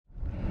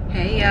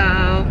Hey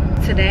y'all,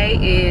 today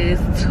is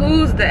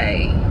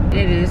Tuesday.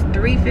 It is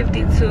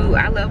 3:52.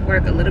 I left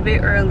work a little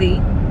bit early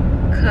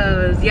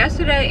because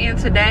yesterday and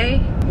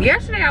today,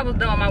 yesterday I was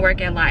doing my work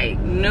at like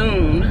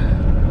noon.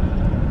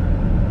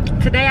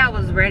 Today I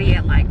was ready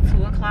at like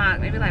 2 o'clock,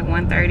 maybe like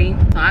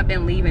 1:30. So I've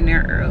been leaving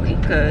there early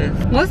because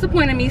what's the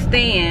point of me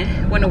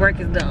staying when the work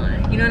is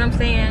done? You know what I'm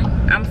saying?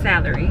 I'm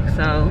salary,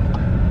 so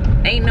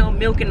ain't no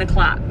milk in the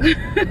clock,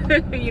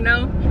 you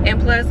know? And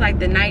plus, like,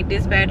 the night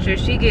dispatcher,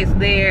 she gets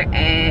there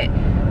at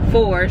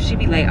 4. She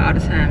be late all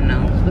the time,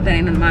 no, but that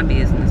ain't none of my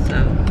business.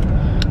 So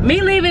me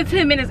leaving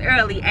 10 minutes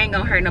early ain't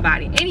gonna hurt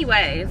nobody.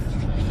 Anyways,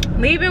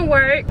 leaving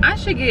work, I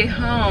should get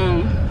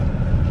home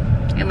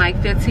in like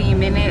 15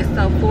 minutes,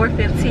 so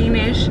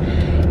 4:15ish,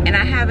 and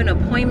I have an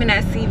appointment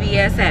at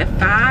CVS at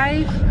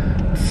 5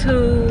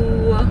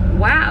 to,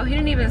 wow, he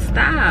didn't even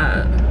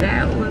stop.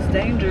 That was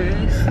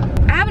dangerous.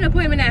 I have an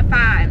appointment at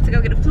 5 to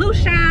go get a flu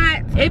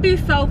shot. It'd be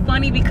so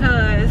funny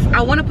because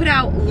I want to put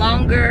out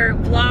longer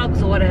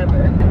vlogs or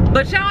whatever,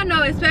 but y'all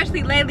know,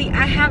 especially lately,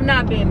 I have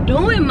not been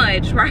doing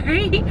much,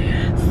 right?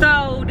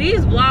 So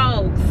these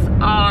vlogs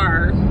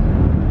are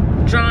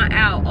drawn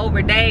out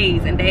over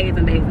days and days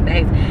and days and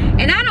days,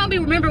 and I don't be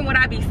remembering what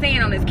I be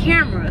saying on this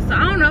camera. So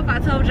I don't know if I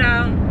told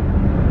y'all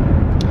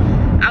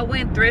I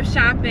went thrift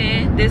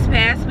shopping this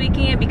past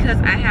weekend because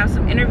I have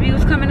some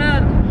interviews coming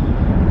up,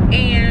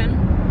 and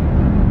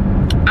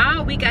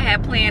all week I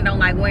had planned on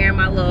like wearing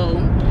my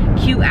little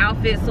cute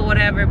outfits or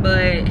whatever,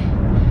 but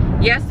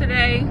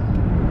yesterday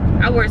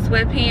I wore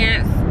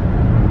sweatpants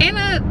and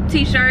a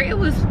t-shirt. It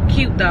was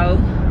cute though.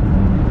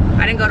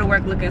 I didn't go to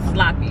work looking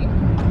sloppy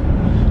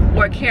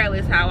or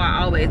careless how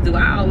I always do.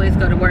 I always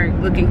go to work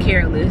looking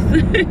careless.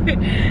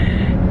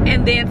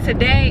 And then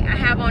today I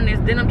have on this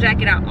denim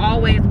jacket I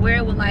always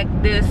wear with like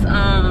this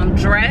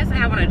dress. I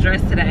have on a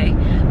dress today,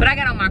 but I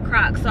got on my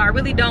Crocs, so I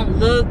really don't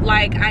look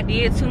like I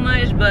did too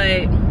much,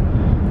 but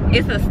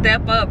it's a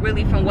step up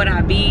really from what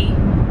I be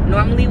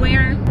normally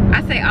wearing.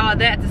 I say all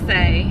that to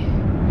say,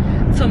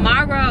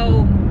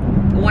 tomorrow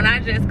when I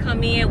just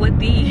come in with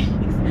these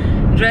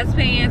dress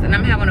pants and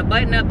I'm having a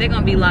button up, they're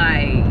gonna be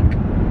like,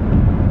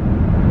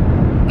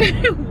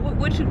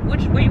 where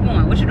you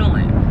going? What you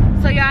doing?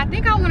 So y'all, I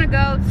think I want to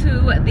go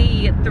to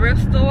the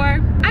thrift store.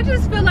 I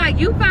just feel like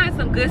you find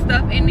some good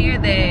stuff in there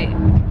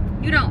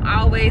that you don't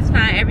always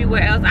find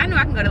everywhere else. I know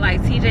I can go to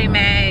like TJ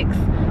Maxx,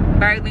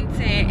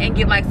 Burlington, and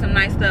get like some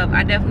nice stuff.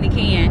 I definitely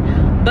can.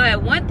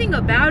 But one thing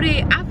about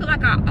it, I feel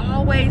like I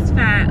always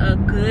find a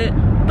good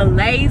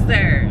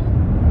blazer.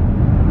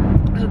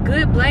 A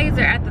good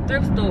blazer at the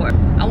thrift store.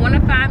 I want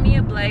to find me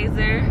a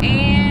blazer,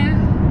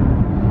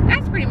 and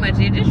that's pretty much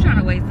it. Just trying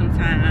to waste some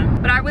time.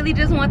 But I really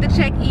just want to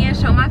check in,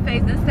 show my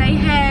face, and say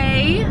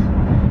hey.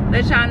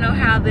 Let y'all know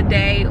how the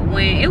day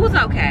went. It was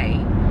okay.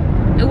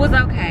 It was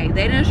okay.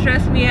 They didn't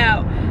stress me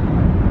out.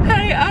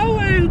 They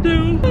always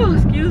do. Oh,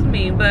 excuse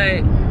me,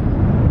 but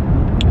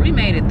we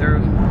made it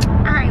through.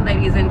 All right,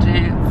 ladies and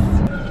gents.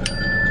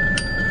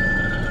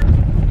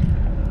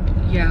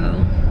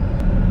 Yo,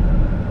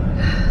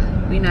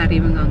 we not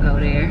even gonna go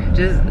there.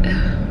 Just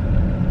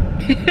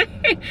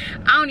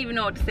I don't even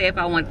know what to say if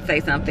I want to say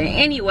something.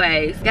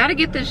 Anyways, gotta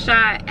get this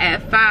shot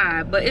at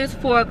 5, but it's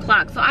 4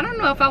 o'clock, so I don't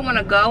know if I want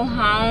to go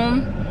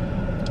home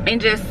and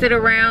just sit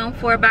around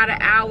for about an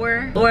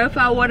hour, or if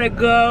I want to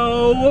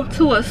go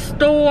to a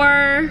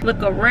store,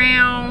 look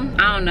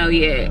around. I don't know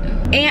yet.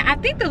 And I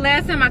think the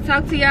last time I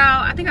talked to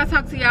y'all, I think I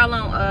talked to y'all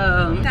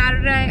on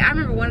Saturday. I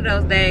remember one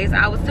of those days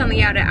I was telling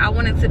y'all that I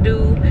wanted to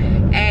do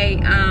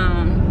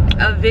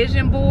a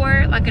vision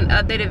board, like an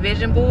updated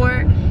vision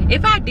board.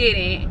 If I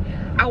didn't,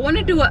 I want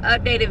to do an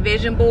updated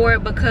vision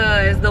board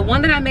because the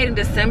one that I made in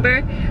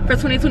December for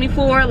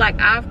 2024, like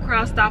I've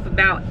crossed off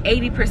about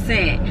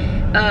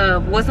 80%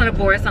 of what's on the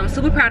board, so I'm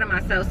super proud of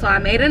myself. So I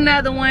made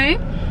another one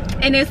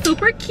and it's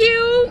super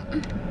cute.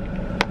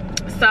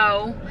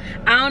 So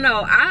I don't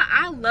know,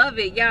 I love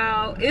it,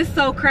 y'all. It's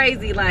so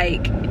crazy.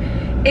 Like,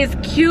 it's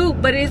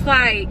cute, but it's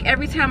like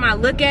every time I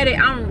look at it,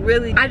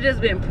 I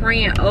just been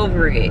praying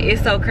over it.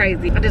 It's so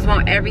crazy. I just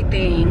want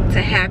everything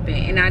to happen,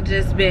 and I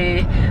just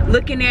been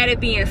looking at it,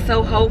 being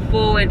so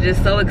hopeful and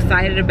just so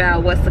excited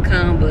about what's to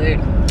come. But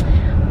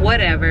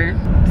whatever,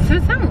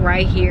 since I'm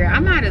right here, I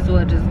might as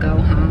well just go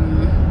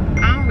home.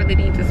 I don't really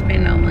need to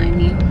spend no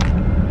money.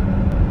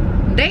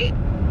 They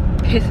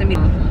pissing me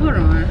off. Hold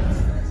on.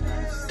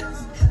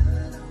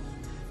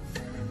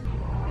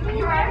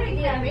 You already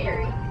get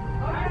married.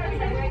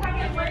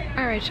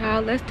 All right,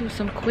 y'all, let's do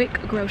some quick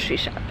grocery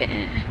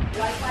shopping.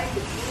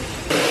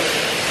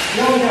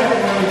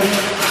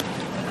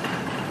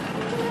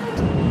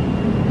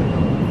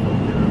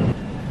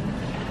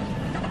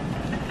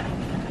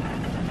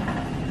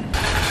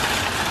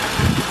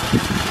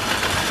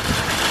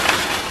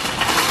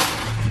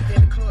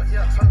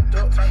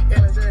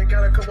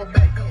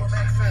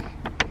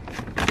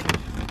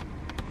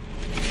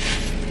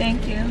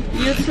 Thank you.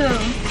 You too.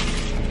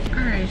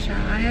 All right,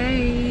 y'all.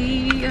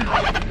 Hey,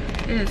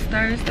 it is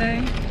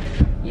Thursday.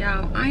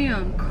 Y'all, I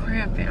am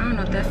cramping. I don't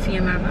know if that's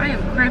TMI, but I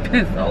am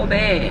cramping so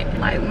bad.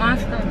 Like, my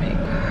stomach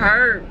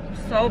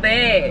hurts. so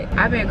bad.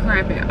 I've been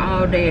cramping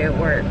all day at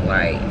work,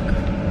 like,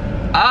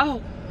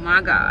 oh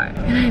my God.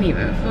 It ain't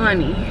even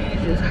funny,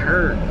 it just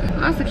hurt.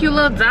 Oh, that's a cute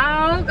little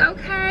dog,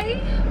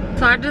 okay.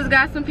 So I just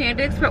got some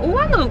Panda Express. Oh,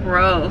 I look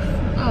rough.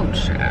 Oh,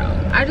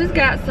 child. I just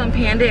got some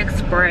Panda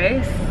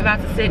Express. I'm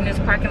about to sit in this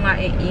parking lot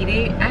and eat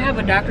it. I have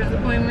a doctor's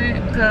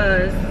appointment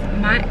because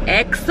my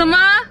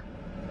eczema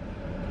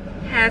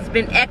has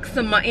been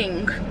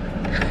eczemaing.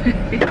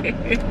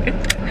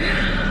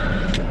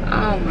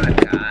 Oh my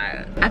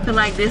God. I feel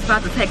like this is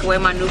about to take away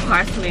my new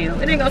car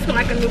smell. It ain't gonna smell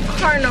like a new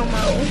car no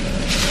more.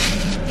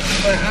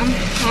 But I'm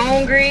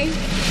hungry.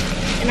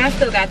 And I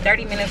still got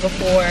 30 minutes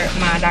before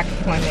my doctor's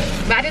appointment.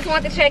 But I just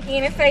wanted to check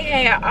in and say,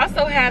 hey, I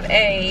also have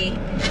a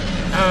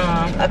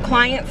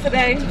client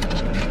today.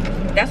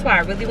 That's why I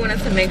really wanted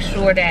to make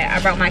sure that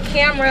I brought my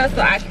camera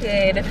so I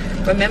could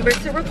remember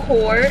to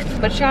record.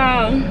 But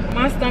y'all,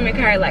 my stomach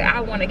hurt. Like,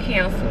 I want to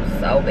cancel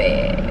so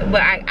bad.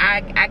 But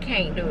I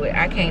can't do it.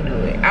 I can't do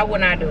it. I will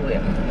not do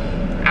it.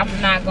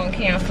 I'm not going to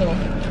cancel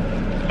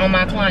on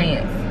my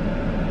clients.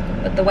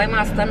 But the way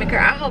my stomach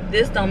hurt, I hope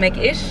this don't make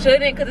it. It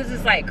shouldn't, because it's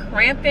just like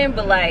cramping.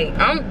 But like,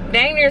 I'm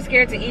dang near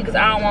scared to eat because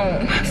I don't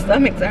want my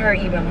stomach to hurt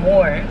even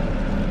more.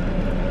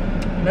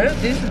 But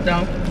this is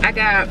dumb. I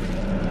got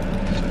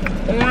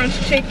orange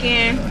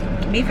chicken,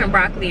 beef and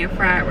broccoli, and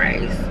fried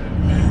rice.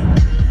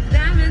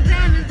 Diamonds,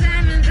 diamonds,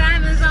 diamonds,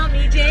 diamonds on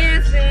me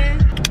dancing.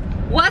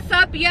 What's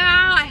up,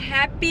 y'all?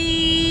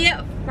 Happy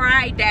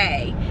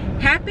Friday.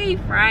 Happy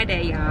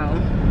Friday, y'all.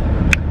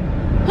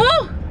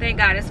 Whew, thank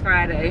God it's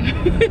Friday.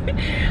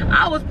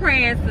 I was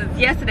praying since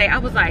yesterday. I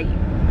was like,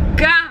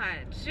 God,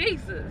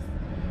 Jesus,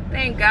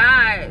 thank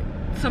God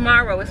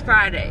tomorrow is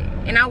Friday.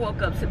 And I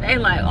woke up today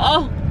like,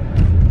 oh,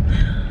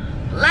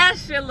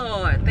 bless you,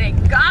 Lord.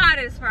 Thank God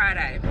it's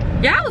Friday.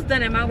 Yeah, I was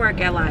done at my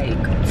work at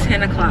like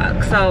 10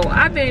 o'clock. So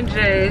I've been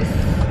just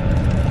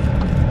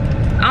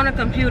on the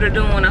computer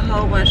doing a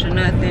whole bunch of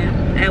nothing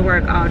at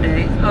work all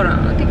day. Hold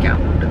on, I think y'all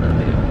moved a little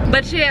bit.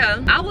 But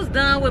yeah, I was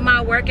done with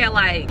my work at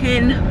like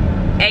 10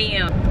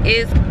 a.m.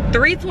 It's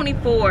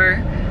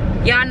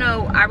 3:24. Y'all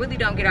know I really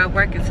don't get out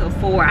work until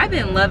 4. I've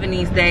been loving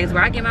these days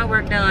where I get my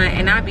work done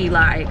and I be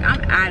like,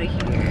 I'm out of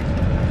here.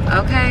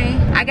 Okay,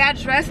 I got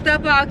dressed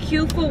up all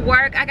cute for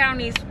work. I got on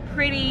these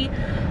pretty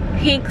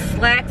pink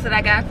slacks that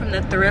I got from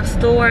the thrift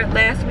store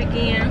last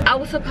weekend. I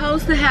was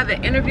supposed to have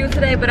an interview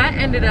today, but I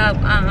ended up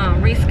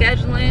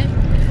rescheduling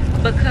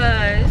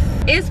because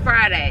it's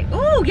Friday.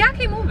 Ooh, y'all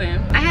keep moving.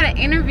 I had an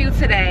interview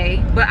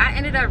today, but I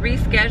ended up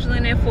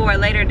rescheduling it for a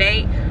later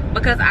date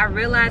because I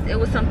realized it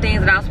was some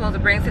things that I was supposed to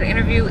bring to the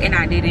interview and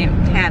I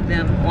didn't have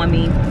them on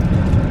me.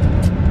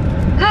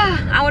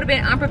 I would have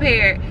been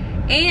unprepared.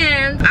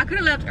 And I could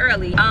have left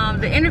early.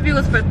 The interview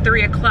was for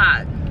 3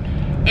 o'clock.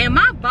 And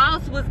my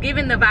boss was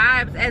giving the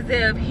vibes as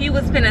if he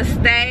was finna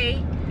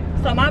stay.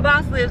 So my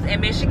boss lives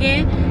in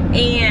Michigan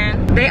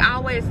and they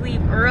always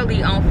leave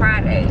early on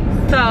Fridays.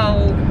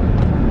 So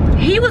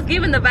he was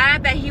giving the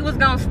vibe that he was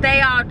gonna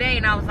stay all day.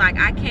 And I was like,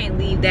 I can't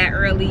leave that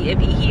early if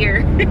he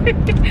here.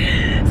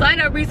 So I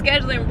ended up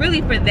rescheduling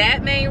really for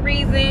that main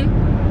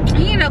reason.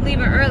 He ended up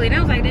leaving early and I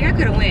was like, dang, I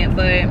could have went,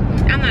 but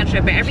I'm not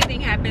tripping.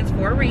 Everything happens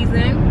for a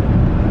reason.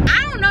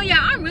 I don't know, y'all,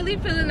 I'm really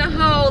feeling the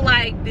whole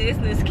like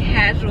business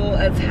casual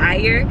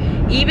attire,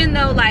 even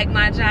though like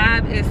my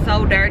job is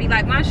so dirty.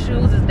 Like my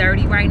shoes is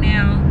dirty right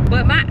now,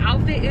 but my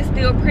outfit is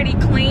still pretty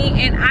clean.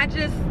 And I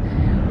just,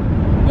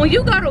 when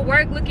you go to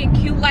work looking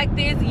cute like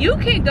this, you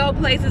can go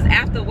places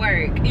after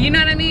work, you know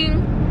what I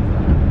mean?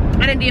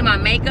 I done did my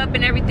makeup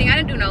and everything. I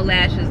didn't do no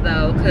lashes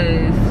though,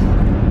 because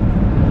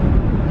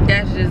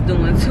that's just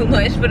doing too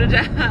much for the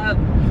job.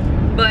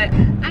 But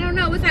I don't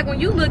know, it's like when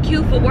you look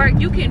cute for work,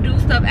 you can do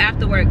stuff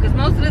after work. Because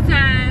most of the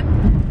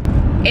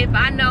time, if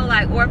I know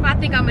like, or if I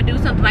think I'm gonna do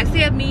something, like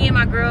say if me and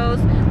my girls,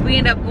 we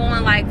end up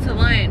going like to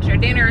lunch or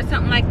dinner or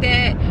something like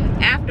that,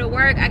 after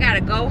work, I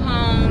gotta go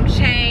home,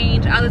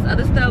 change, all this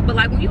other stuff. But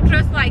like when you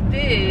dress like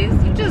this,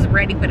 you just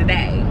ready for the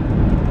day.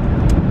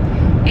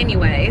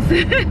 Anyways,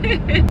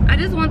 I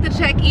just wanted to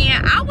check in.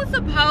 I was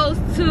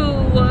supposed to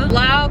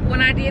vlog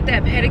when I did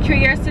that pedicure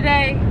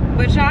yesterday,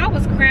 but y'all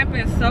was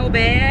cramping so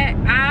bad.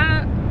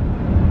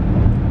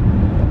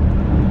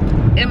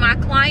 And my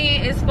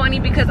client is funny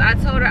because I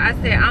told her, I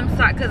said, I'm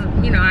sorry, because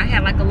you know, I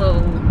had like a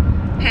little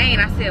pain.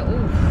 I said,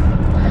 oof,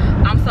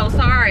 I'm so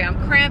sorry, I'm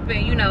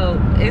cramping, you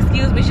know,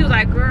 excuse me. She was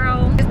like,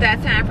 girl, it's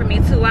that time for me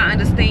too, I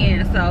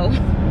understand. So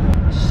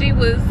she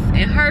was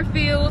in her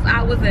fields,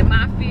 I was in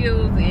my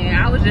fields, and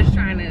I was just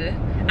trying to,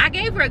 I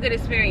gave her a good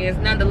experience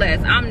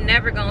nonetheless. I'm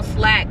never gonna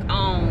slack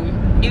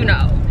on, you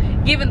know,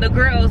 giving the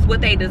girls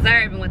what they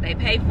deserve and what they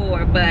pay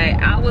for, but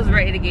I was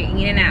ready to get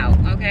in and out,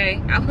 okay?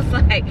 I was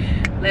like,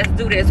 let's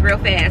do this real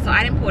fast. So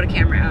I didn't pull the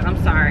camera out,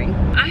 I'm sorry.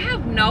 I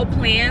have no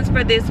plans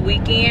for this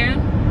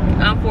weekend,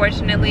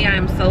 unfortunately.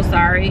 I'm so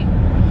sorry.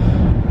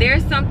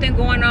 There's something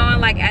going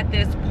on like at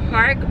this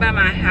park by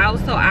my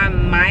house, so I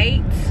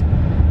might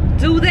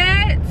do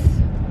that.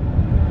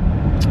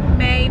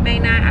 May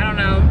not, I don't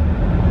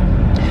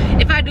know.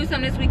 If I do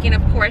something this weekend,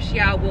 of course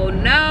y'all will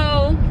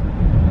know.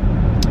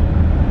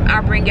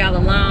 I'll bring y'all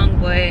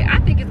along, but I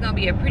think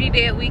be a pretty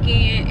dead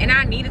weekend, and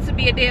I need it to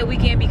be a dead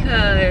weekend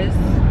because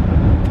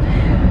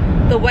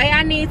the way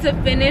I need to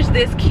finish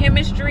this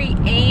chemistry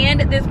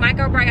and this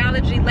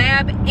microbiology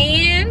lab,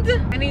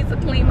 and I need to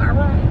clean my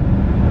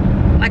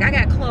room. Like, I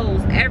got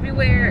clothes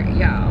everywhere,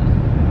 y'all.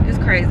 It's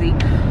crazy.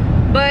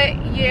 But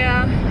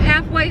yeah,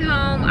 halfway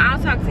home. I'll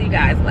talk to you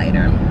guys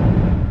later.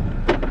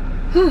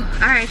 Whew. All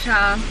right,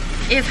 y'all.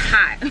 It's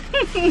hot.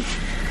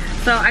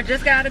 So I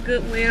just got a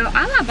Goodwill. All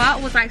I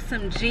bought was like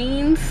some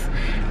jeans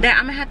that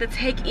I'm gonna have to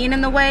take in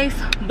the waist,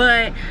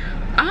 but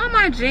all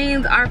my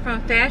jeans are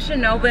from Fashion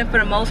Nova, and for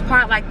the most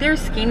part, like, they're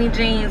skinny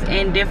jeans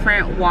in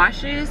different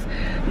washes,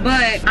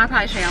 but I'll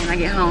probably show y'all when I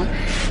get home.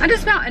 I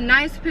just found a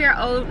nice pair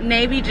of Old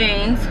Navy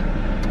jeans,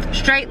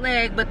 straight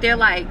leg, but they're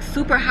like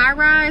super high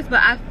rise, but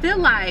I feel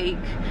like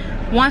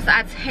once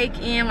I take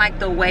in like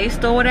the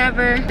waist or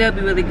whatever, they'll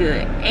be really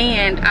good.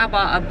 And I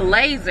bought a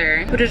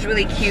blazer, which is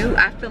really cute.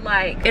 I feel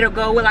like it'll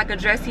go with like a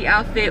dressy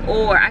outfit,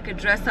 or I could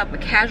dress up a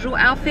casual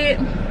outfit.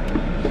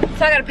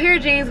 So I got a pair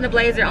of jeans and a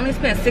blazer. Only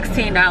spent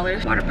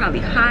 $16. Water probably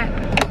hot.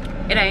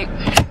 It ain't.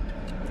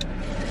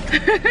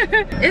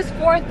 It's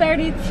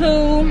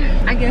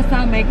 4:32. I guess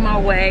I'll make my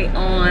way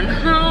on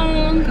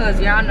home, because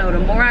y'all know the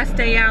more I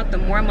stay out, the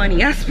more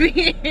money I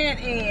spend,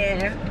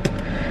 and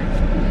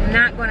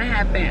not gonna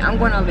happen. I'm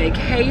going on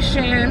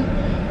vacation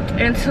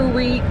in 2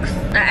 weeks.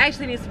 I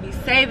actually need to be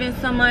saving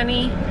some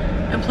money,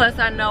 and plus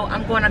I know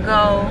I'm gonna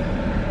go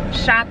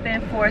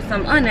shopping for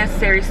some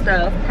unnecessary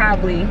stuff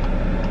probably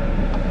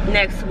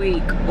next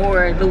week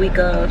or the week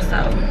of,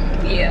 so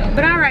yeah.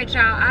 But all right,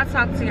 y'all, I'll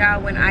talk to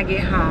y'all when I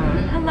get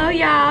home. Hello,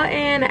 y'all,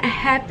 and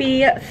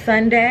happy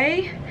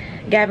Sunday.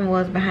 Gavin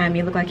was behind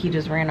me. It looked like he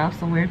just ran off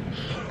somewhere.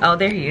 Oh,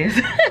 there he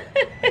is.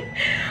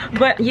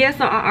 But yeah,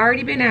 so I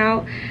already been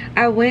out.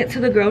 I went to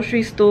the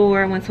grocery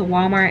store, I went to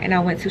Walmart, and I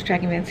went to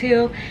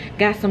Chantelle,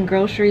 got some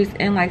groceries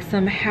and like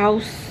some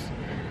house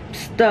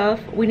stuff.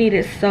 We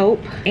needed soap,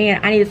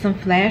 and I needed some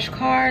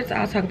flashcards.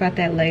 I'll talk about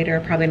that later,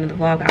 probably in the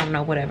vlog. I don't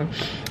know, whatever.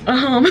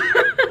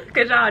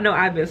 Because y'all know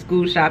I've been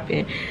school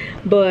shopping.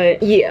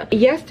 But yeah,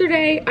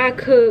 yesterday I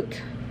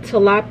cooked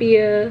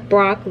tilapia,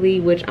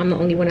 broccoli, which I'm the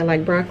only one that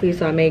like broccoli,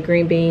 so I made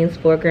green beans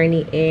for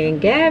Granny and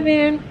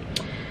Gavin,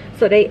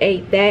 so they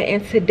ate that.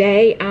 And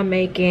today I'm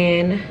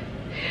making,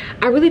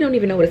 I really don't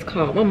even know what it's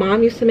called. My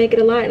mom used to make it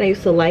a lot and I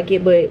used to like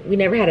it, but we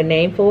never had a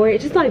name for it.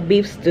 It's just like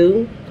beef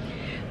stew,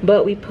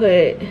 but we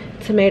put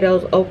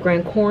tomatoes, okra,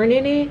 and corn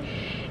in it,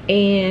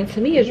 and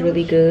to me it's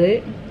really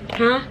good.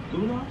 Huh?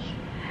 Goulash?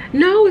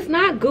 No, it's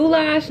not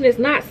goulash, and it's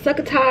not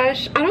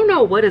succotash. I don't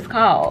know what it's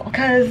called,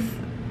 because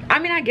I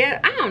mean, I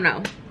don't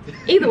know.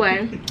 Either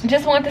way,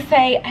 just want to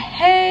say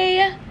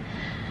hey,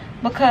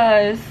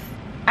 because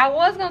I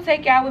was gonna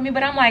take y'all with me,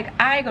 but I'm like,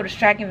 I go to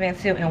Stratton Van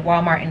Til and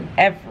Walmart in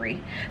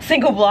every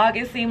single vlog,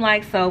 it seemed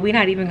like, so we're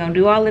not even gonna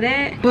do all of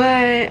that.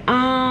 But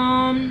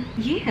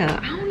yeah,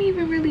 I don't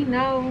even really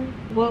know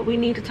what we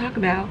need to talk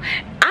about.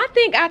 I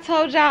think I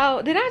told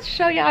y'all, did I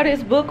show y'all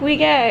this book we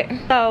got?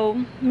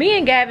 So me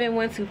and Gavin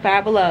went to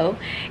Five Below,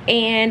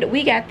 and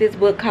we got this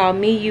book called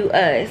Me, You,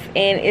 Us,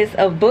 and it's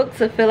a book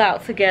to fill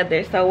out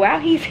together. So while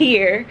he's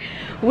here,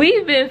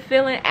 we've been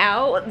filling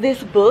out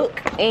this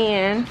book.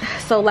 And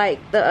so like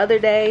the other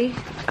day,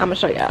 I'm gonna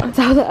show y'all.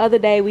 So the other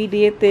day we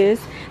did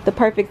this, the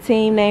perfect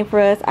team name for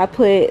us. I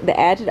put the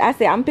adjective, I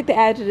said I'm gonna pick the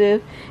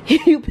adjective,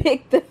 you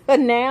picked the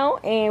noun,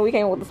 and we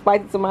came with the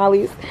spicy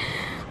tamales.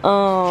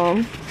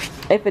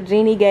 If a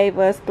genie gave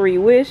us 3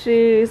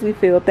 wishes, we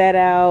filled that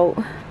out.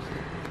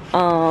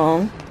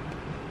 Oh,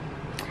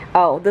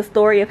 the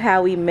story of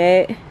how we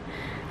met.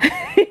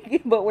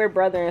 But we're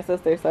brother and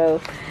sister, so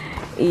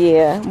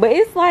yeah. But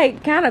it's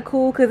like kind of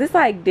cool because it's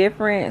like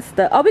different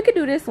stuff. Oh, we could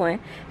do this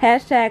one.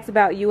 Hashtags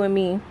about you and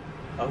me.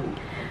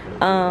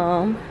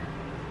 Oh.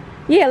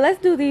 Yeah, let's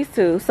do these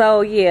two.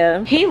 So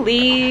yeah, he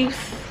leaves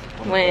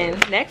when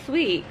next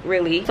week,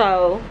 really,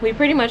 so we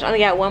pretty much only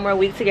got 1 more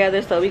week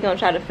together, so we're gonna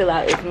try to fill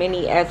out as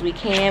many as we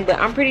can. But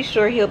I'm pretty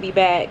sure he'll be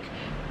back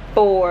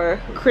for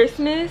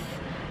Christmas,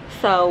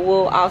 so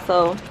we'll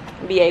also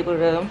be able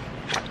to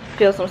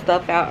fill some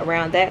stuff out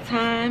around that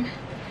time.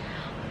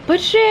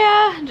 But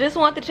yeah, just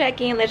want to check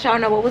in, let y'all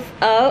know what was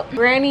up.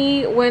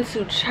 Granny went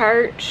to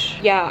church.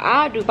 Y'all,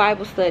 I'll do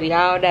Bible study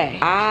all day.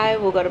 I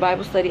will go to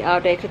Bible study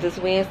all day because it's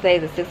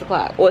Wednesdays at 6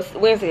 o'clock. Or it's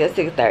Wednesday at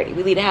 6:30.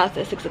 We leave the house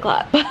at 6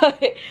 o'clock.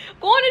 But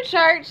going to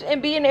church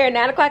and being there at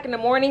 9 o'clock in the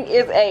morning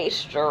is a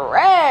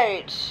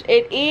stretch.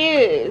 It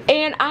is.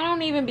 And I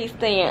don't even be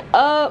staying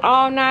up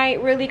all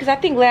night, really, because I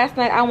think last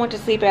night I went to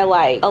sleep at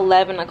like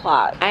 11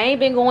 o'clock. I ain't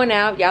been going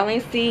out. Y'all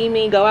ain't seen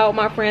me go out with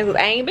my friends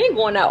because I ain't been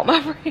going out with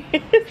my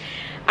friends.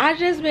 I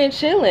just been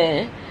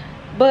chilling.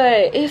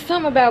 But it's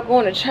something about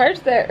going to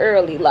church that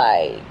early,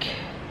 like,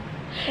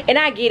 and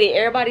I get it,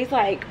 everybody's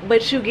like,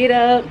 but you get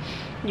up,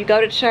 you go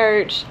to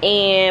church,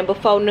 and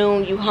before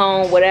noon you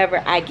home,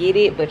 whatever. I get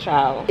it, but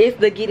y'all, it's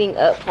the getting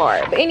up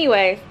part. But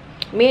anyways,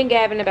 me and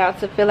Gavin about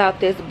to fill out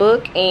this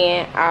book,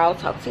 and I'll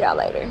talk to y'all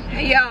later.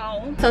 Hey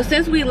y'all, so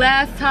since we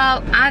last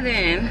talked, I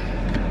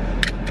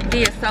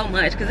did so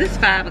much because it's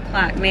 5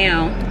 o'clock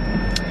now.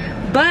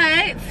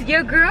 But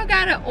your girl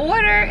got an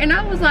order, and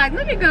I was like,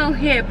 let me go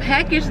ahead,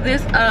 package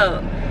this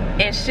up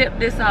and ship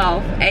this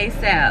off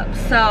ASAP.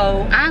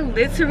 So I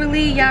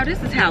literally, y'all,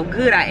 this is how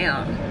good I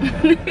am.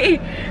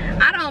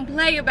 I don't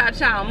play about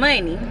y'all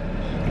money.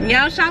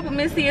 Y'all shop with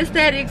Missy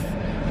Aesthetics,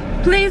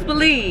 please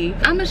believe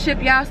I'ma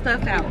ship y'all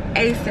stuff out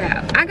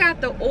ASAP. I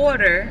got the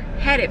order,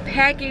 had it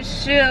packaged,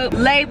 shipped,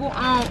 label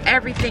on,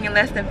 everything in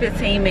less than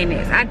 15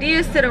 minutes. I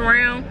did sit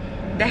around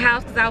the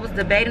house because I was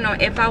debating on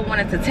if I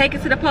wanted to take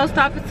it to the post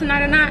office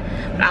tonight or not.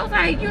 But I was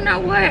like, you know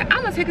what?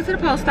 I'm gonna take it to the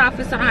post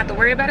office so I don't have to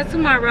worry about it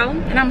tomorrow.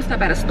 And I'm gonna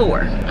stop at a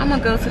store. I'm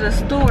gonna go to the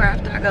store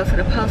after I go to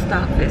the post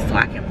office so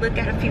I can look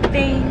at a few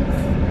things.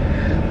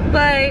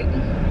 But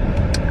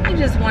I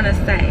just wanna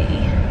say,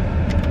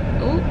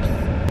 oops,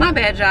 my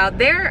bad, y'all.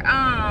 They're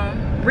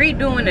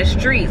redoing the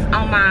streets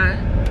on my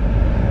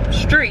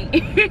street.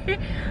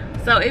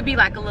 So it'd be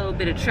like a little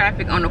bit of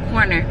traffic on the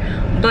corner.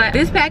 But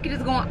this package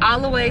is going all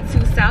the way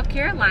to South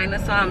Carolina.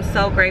 So I'm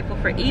so grateful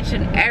for each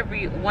and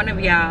every one of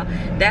y'all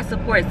that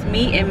supports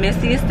me and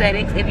Missy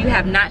Aesthetics. If you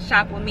have not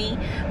shopped with me,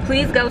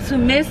 please go to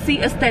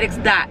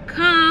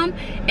missyaesthetics.com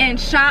and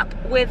shop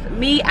with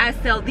me. I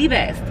sell the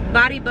best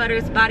body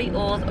butters, body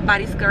oils,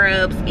 body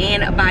scrubs,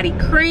 and body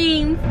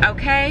creams,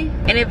 okay?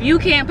 And if you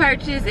can't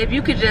purchase, if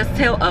you could just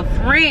tell a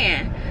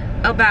friend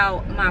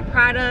about my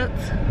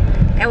products,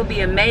 that would be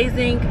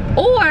amazing.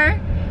 Or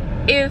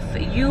if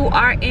you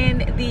are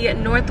in the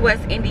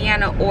Northwest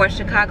Indiana or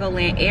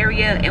Chicagoland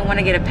area and want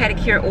to get a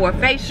pedicure or a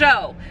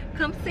facial,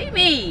 come see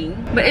me.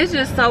 But it's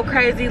just so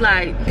crazy,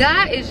 like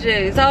God is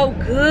just so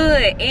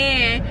good.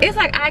 And it's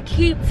like I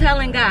keep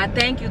telling God,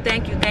 thank you,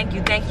 thank you, thank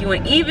you, thank you.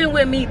 And even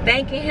with me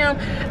thanking him,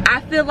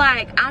 I feel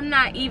like I'm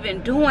not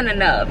even doing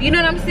enough, you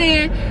know what I'm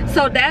saying?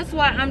 So that's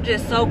why I'm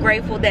just so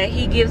grateful that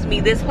he gives me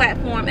this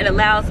platform and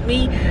allows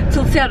me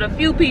to tell the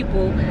few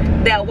people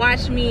that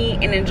watch me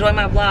and enjoy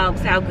my vlogs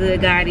how good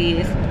God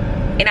is.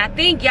 And I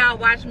think y'all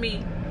watch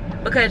me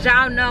because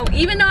y'all know,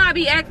 even though I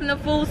be acting the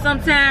fool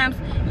sometimes,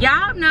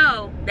 y'all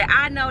know that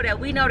I know that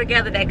we know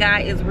together that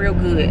God is real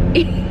good.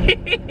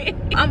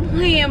 I'm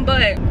playing,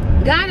 but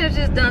God has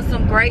just done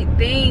some great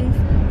things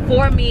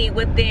for me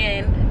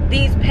within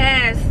these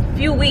past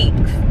few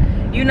weeks,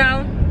 you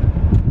know?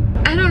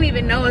 I don't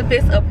even know if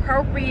it's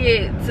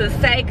appropriate to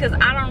say because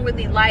I don't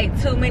really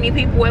like too many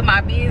people in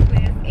my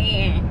business,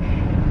 and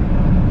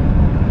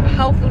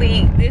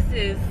hopefully this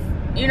is,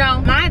 you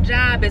know, my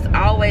job is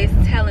always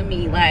telling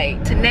me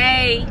like,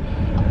 Tanae,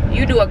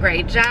 you do a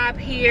great job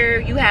here,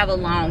 you have a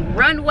long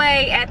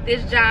runway at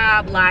this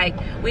job, like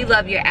we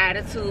love your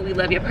attitude, we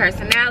love your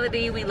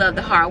personality, we love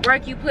the hard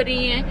work you put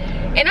in.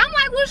 And I'm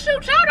like, well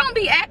shoot, y'all don't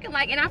be acting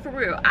like, and I for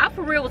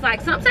real was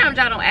like, sometimes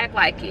y'all don't act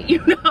like it, you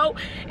know?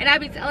 And I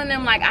be telling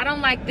them like, I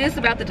don't like this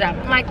about the job, I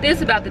don't like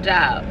this about the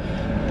job.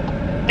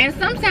 And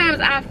sometimes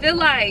I feel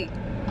like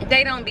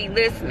they don't be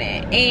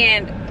listening.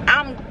 And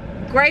I'm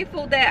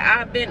grateful that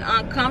I've been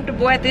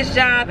uncomfortable at this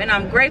job, and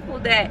I'm grateful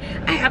that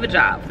I have a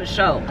job for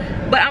sure,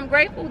 but I'm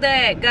grateful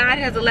that God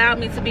has allowed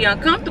me to be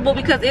uncomfortable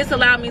because it's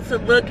allowed me to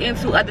look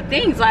into other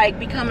things like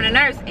becoming a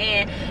nurse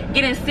and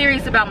getting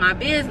serious about my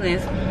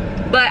business.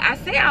 But I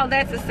say all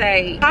that to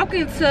say,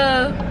 talking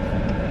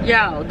to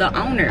y'all, the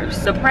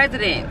owners, the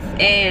presidents,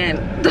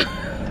 and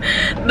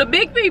the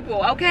big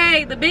people,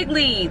 okay, the big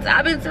leads,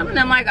 I've been telling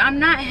them like, I'm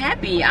not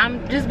happy.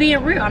 I'm just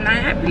being real, I'm not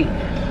happy.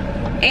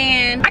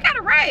 And I got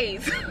a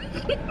raise.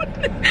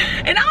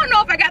 And I don't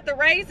know if I got the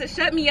raise to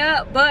shut me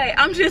up, but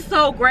I'm just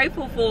so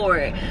grateful for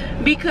it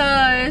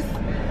because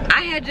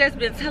I had just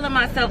been telling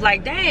myself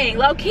like, dang,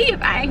 low-key,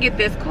 if I didn't get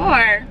this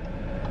car,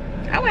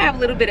 I would have a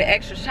little bit of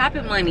extra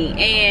shopping money.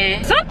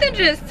 And something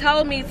just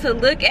told me to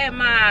look at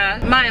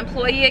my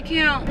employee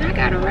account, and I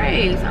got a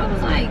raise. I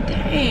was like,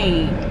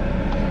 dang,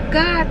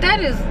 God, that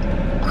is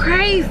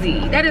crazy.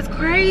 That is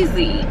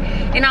crazy.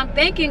 And I'm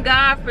thanking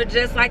God for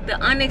just like the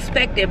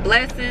unexpected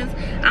blessings.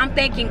 I'm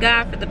thanking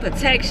God for the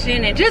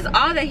protection and just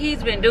all that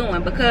he's been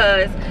doing,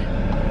 because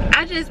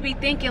I just be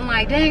thinking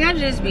like, dang, I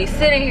just be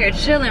sitting here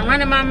chilling,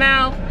 running my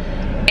mouth,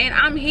 and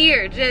I'm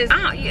here just,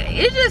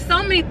 it's just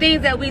so many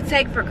things that we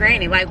take for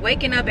granted, like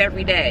waking up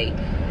every day,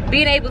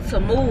 being able to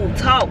move,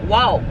 talk,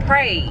 walk,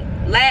 pray,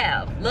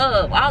 laugh,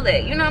 love, all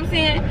that, you know what I'm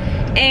saying?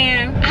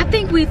 And I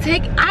think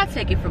I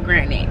take it for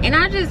granted. And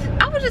I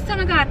was just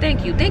telling God,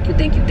 thank you, thank you,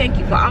 thank you, thank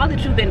you for all that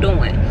you've been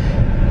doing,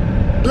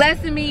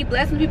 blessing me,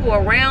 blessing people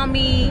around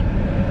me,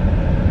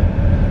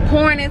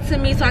 pouring into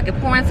me so I can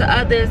pour into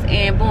others.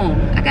 And boom,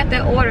 I got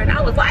that order, and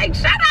I was like,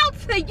 shout out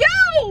to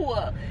you,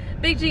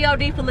 Big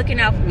God, for looking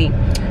out for me.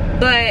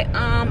 But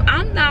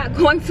I'm not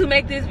going to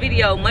make this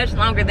video much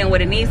longer than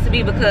what it needs to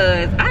be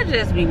because I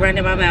just be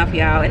running my mouth,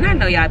 y'all, and I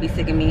know y'all be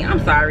sick of me.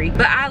 I'm sorry,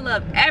 but I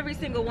love every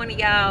single one of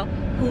y'all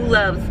who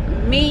loves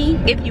me.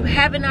 If you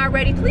haven't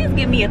already, please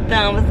give me a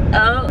thumbs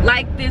up,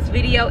 like this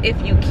video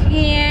if you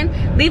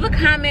can, leave a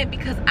comment,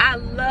 because I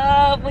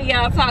love when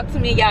y'all talk to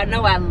me. Y'all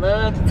know I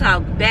love to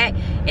talk back.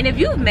 And if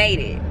you've made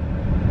it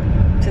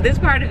to this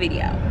part of the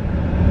video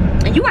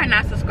and you are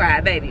not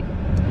subscribed, baby,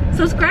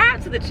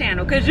 subscribe to the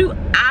channel because you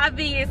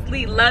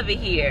obviously love it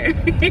here.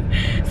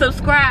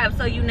 Subscribe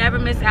so you never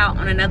miss out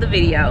on another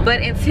video.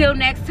 But until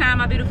next time,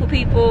 my beautiful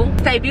people,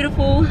 stay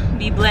beautiful,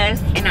 be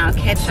blessed, and I'll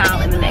catch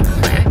y'all in the next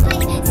one.